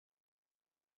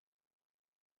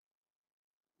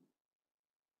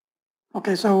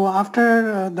Okay, so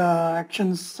after the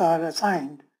actions are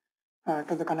assigned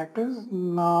to the connectors,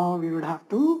 now we would have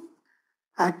to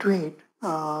activate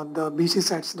the BC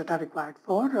sets that are required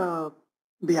for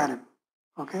BRM,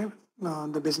 okay,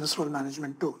 the business role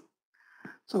management tool.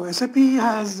 So SAP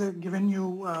has given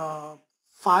you 5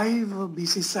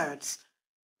 BC sets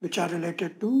which are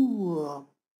related to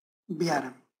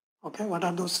BRM. Okay, what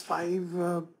are those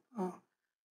 5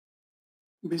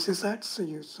 BC sets?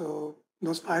 So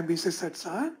those 5 BC sets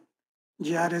are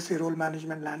GRC role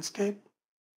management landscape,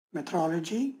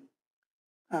 methodology,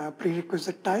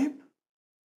 prerequisite type,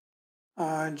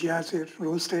 GRC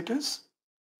role status,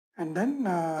 and then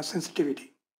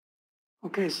sensitivity.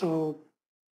 Okay, so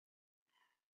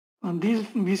these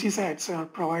VC sets are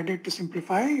provided to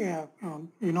simplify,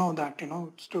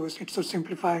 it's to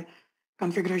simplify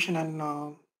configuration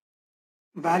and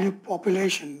value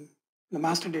population, the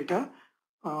master data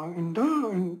in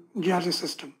the GRC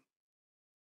system.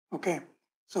 Okay,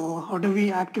 so how do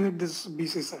we activate this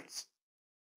BC sets?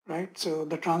 Right, so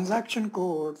the transaction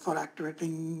code for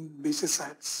activating BC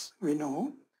sets we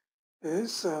know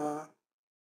is,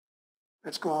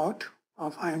 let's go out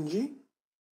of ING.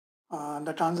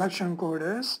 The transaction code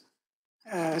is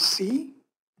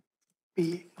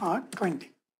SCPR20.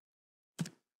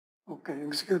 Okay,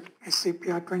 execute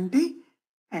SCPR20,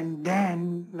 and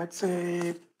then let's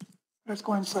go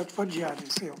and search for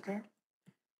GRC, okay?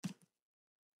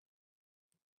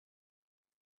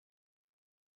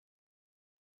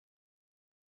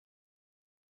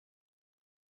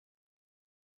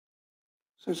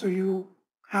 So you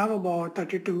have about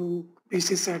 32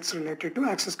 BC sets related to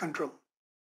access control,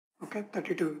 okay,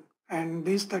 32. And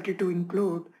these 32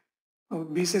 include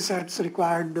BC sets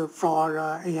required for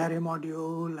ARA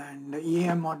module and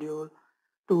EAM module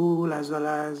tool, as well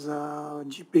as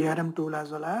BRM tool,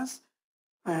 as well as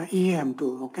EAM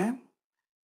tool, okay?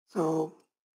 So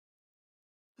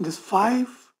these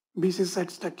 5 BC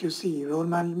sets that you see: role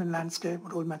management landscape,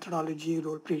 role methodology,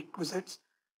 role prerequisites,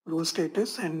 role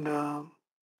status, and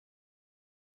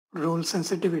role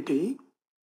sensitivity.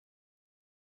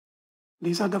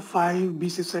 These are the 5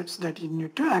 BC sets that you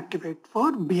need to activate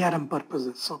for BRM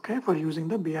purposes, okay, for using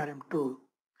the BRM tool.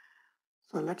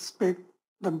 So let's pick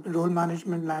the role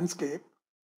management landscape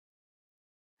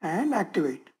and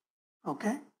activate,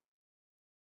 okay?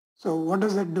 So what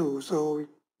does that do? So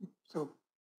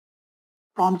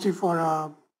prompts you for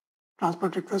a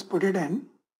transport request, put it in,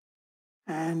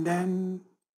 and then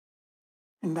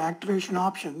in the activation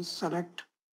options, select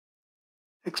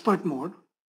expert mode,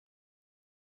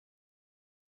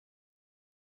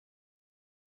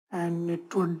 and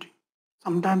it would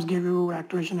sometimes give you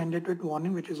activation ended with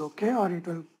warning, which is okay, or it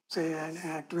will say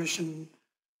activation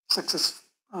success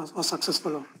was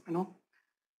successful, you know.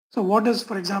 So what does,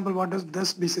 for example, what does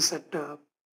this BC set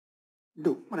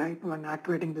do, right, when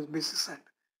activating this BC set?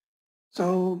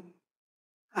 So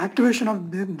activation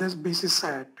of this BC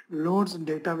set loads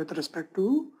data with respect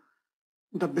to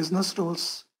the business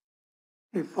roles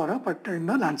for a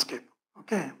particular landscape,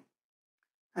 okay?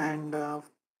 And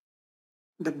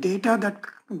the data that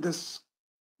this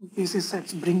BC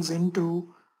sets brings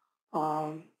into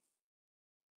the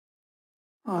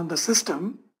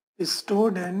system is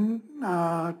stored in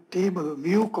a table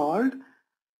view called,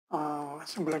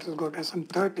 so let us go to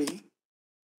SM30,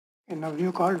 in a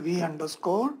view called V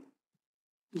underscore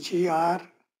GRFN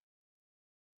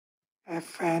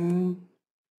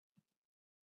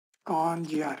con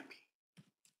GRP.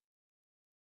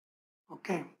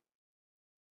 Okay.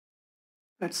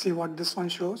 Let's see what this one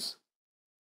shows.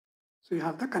 So you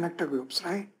have the connector groups,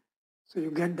 right? So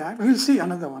you get that. We'll see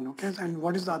another one, okay? And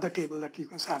what is the other table that you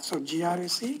can have? So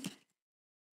GRAC,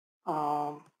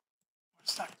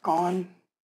 what's that? Con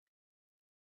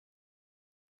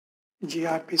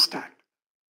GRP stat.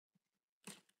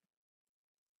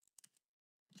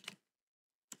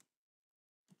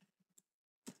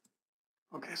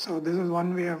 Okay, so this is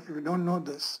one way of, we don't know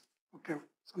this. Okay,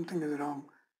 something is wrong.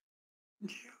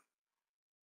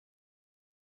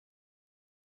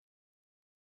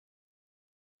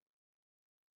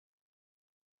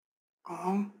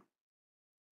 Com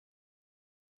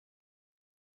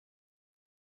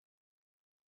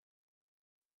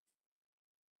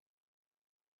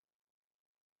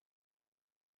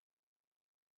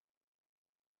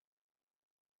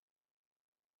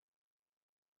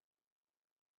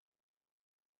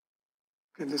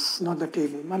Okay, this is not the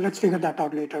table. Well, let's figure that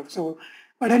out later. So,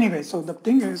 but anyway, so the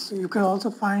thing is, you can also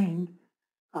find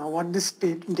what this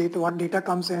data, what data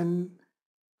comes in,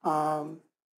 and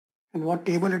what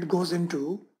table it goes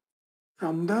into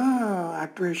from the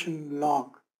activation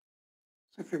log.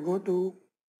 So if you go to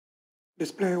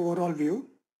display overall view,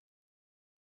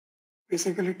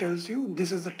 basically tells you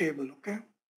this is the table, okay,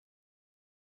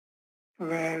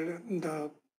 where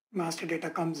the master data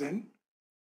comes in.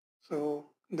 So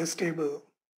this table,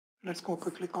 let's go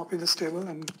quickly copy this table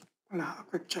and we'll have a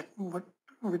quick check. What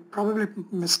we probably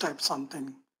mistyped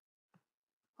something.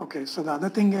 Okay, so the other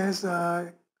thing is,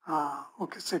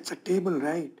 okay, so it's a table,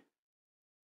 right?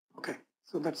 Okay,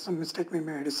 so that's a mistake we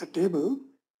made. It's a table,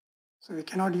 so we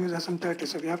cannot use SM30,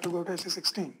 so we have to go to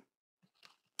SA16.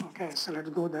 Okay, so let's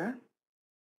go there.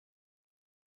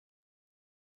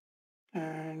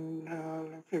 And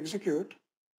if you execute,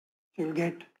 you'll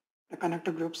get the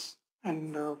connector groups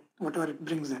and whatever it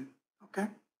brings in, okay?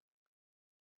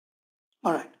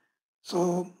 All right,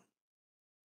 so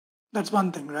that's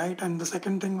one thing, right? And the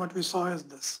second thing what we saw is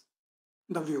this,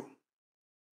 the view.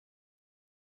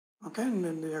 Okay, and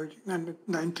then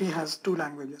the entry has two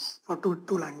languages, or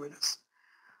two languages.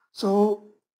 So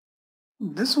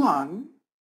this one,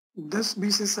 this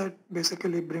BC set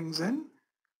basically brings in,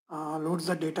 loads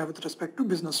the data with respect to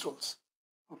business roles.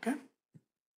 Okay.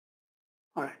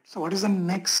 All right. So what is the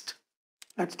next?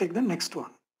 Let's take the next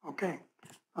one. Okay.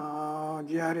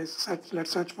 GRS.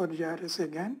 Let's search for GRS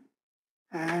again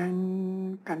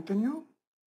and continue.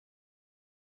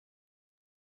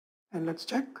 And let's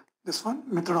check this one,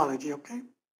 methodology. Okay.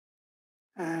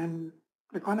 And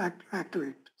click on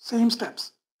activate. Same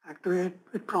steps. Activate.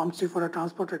 It prompts you for a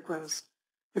transport request.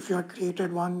 If you have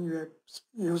created one, you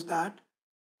use that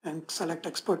and select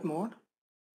export mode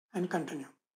and continue.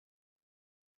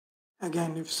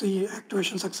 Again, if you see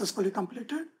activation successfully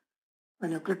completed,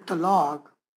 when you click the log,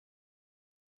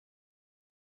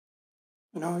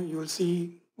 you will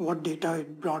see what data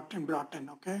it brought in,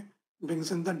 okay?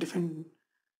 Brings in the different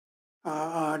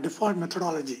default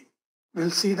methodology. We'll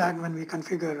see that when we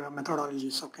configure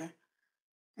methodologies, okay?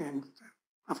 And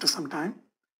after some time,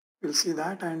 we'll see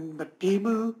that. And the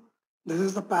table, this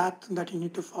is the path that you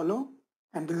need to follow.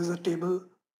 And this is a table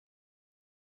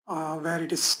where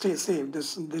it is saved.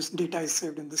 This data is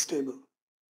saved in this table.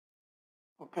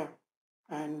 Okay.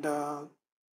 And there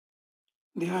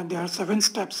are 7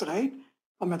 steps, right,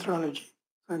 for methodology.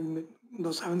 And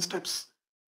those 7 steps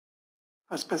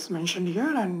are mentioned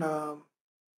here. And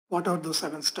what are those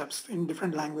 7 steps in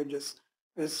different languages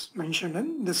is mentioned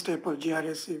in this table,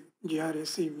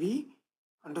 GRACV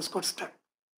underscore step.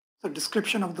 So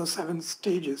description of those 7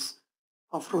 stages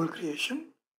of role creation,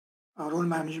 role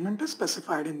management is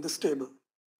specified in this table.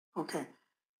 Okay.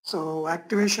 So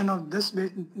activation of this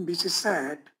BC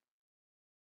set,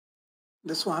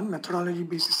 this one, methodology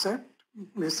BC set,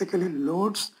 basically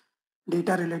loads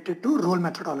data related to role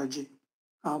methodology,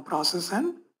 process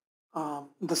and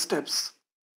the steps.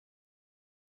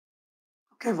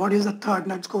 Okay, what is the third?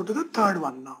 Let's go to the third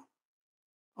one now.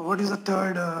 What is the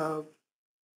third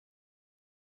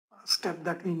step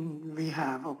that we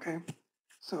have? Okay,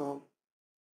 so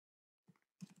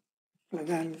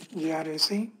again,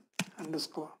 GRAC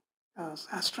underscore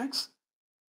asterisk.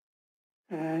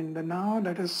 And now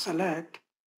let us select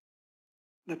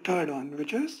the third one,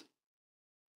 which is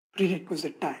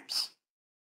prerequisite types.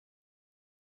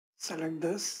 Select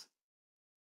this,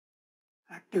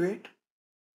 activate,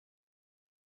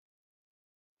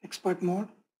 expert mode,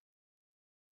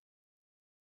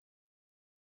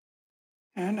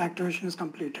 and activation is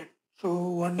completed. So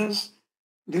what does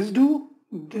this do?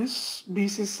 This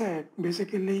BC set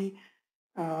basically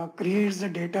creates the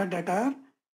data that are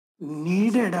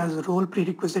needed as role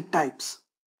prerequisite types,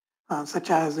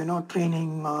 such as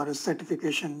training or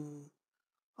certification,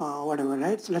 whatever,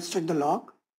 right? So let's check the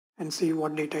log and see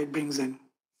what data it brings in.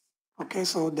 Okay,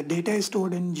 so the data is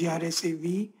stored in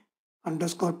gracv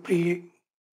underscore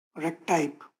pre-rec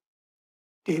type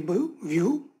table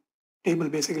view. Table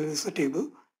basically is a table,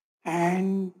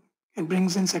 and it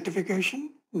brings in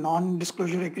certification,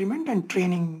 non-disclosure agreement, and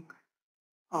training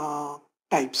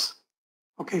types.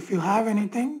 Okay, if you have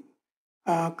anything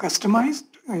customized,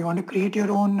 you want to create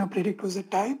your own prerequisite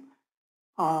type,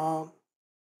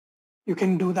 you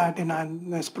can do that in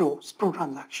a Pro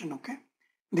transaction. Okay,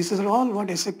 this is all what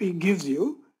SAP gives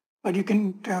you, but you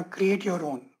can create your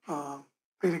own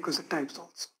prerequisite types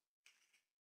also.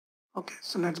 Okay,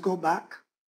 so let's go back.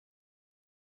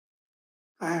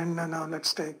 And now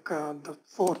let's take the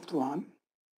fourth one.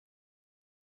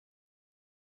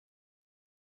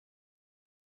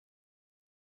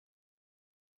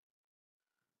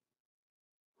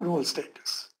 Role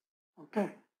status. Okay,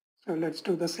 so let's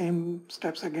do the same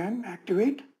steps again.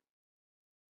 Activate,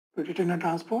 put it in a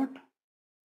transport,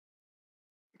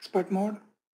 expert mode,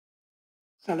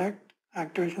 select,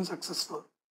 activation successful.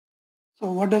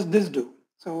 So what does this do?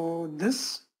 So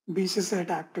this BC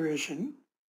set activation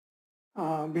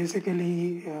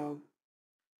basically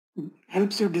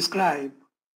helps you describe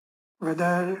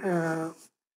whether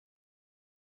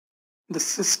the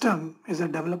system is a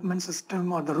development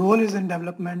system, or the role is in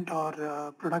development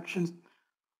or production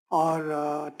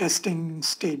or testing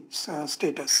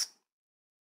status.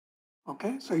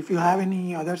 Okay, so if you have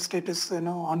any other status,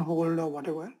 on hold or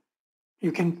whatever,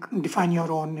 you can define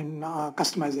your own in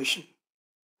customization,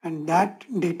 and that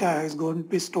data is going to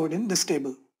be stored in this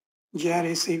table,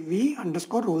 gracv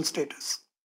underscore role status.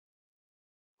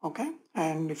 Okay,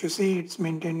 and if you see, it's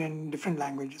maintained in different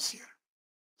languages here.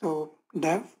 So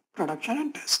dev, production,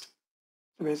 and test.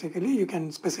 So basically, you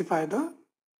can specify the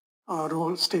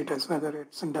role status, whether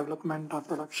it's in development or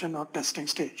production or testing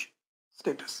stage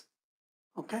status.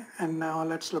 Okay, and now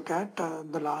let's look at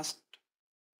the last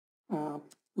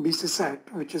BC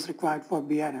set, which is required for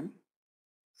BRM.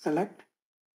 Select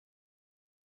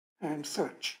and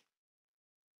search.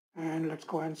 And let's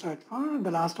go and search for the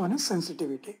last one is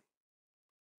sensitivity.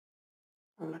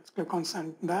 So let's click on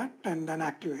send that and then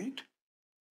activate.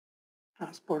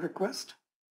 Transport request,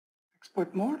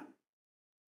 export mode,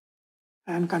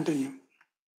 and continue.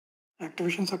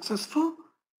 Activation successful.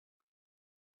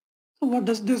 So what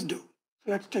does this do?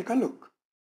 So let's take a look.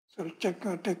 So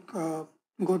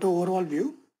go to overall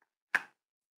view.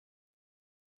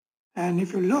 And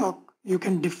if you look, you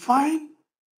can define,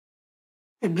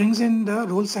 it brings in the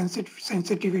role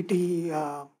sensitivity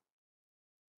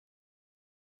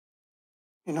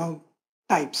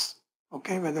types,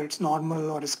 okay, whether it's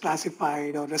normal or is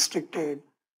classified or restricted,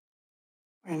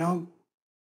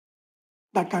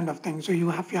 that kind of thing. So you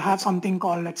have something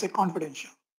called, let's say,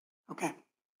 confidential, okay,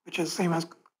 which is same as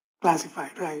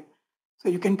classified, right? So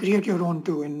you can create your own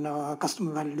too in while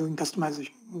doing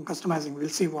customizing. We'll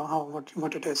see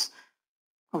what it is,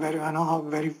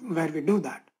 where we do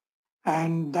that,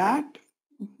 and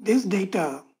this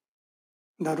data,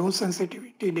 the role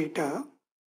sensitivity data,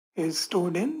 is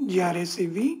stored in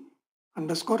gracv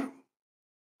underscore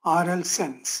rl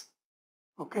sense.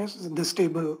 Okay, so this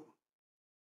table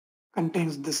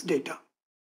contains this data.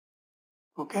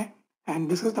 Okay, and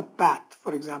this is the path.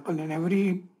 For example, in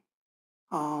every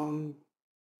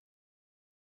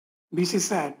BC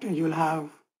set, you'll have,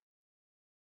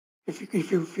 if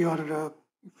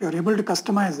you're able to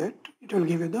customize it, it will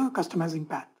give you the customizing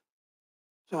path.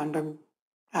 So under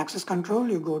access control,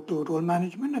 you go to role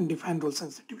management and define role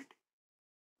sensitivity.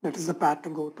 That is the path to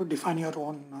go to define your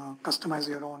own, customize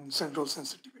your own role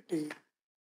sensitivity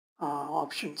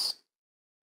options.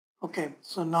 Okay,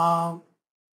 so now,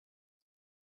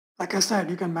 like I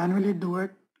said, you can manually do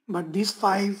it, but these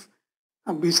 5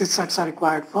 BC sets are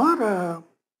required for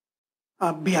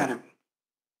BRM.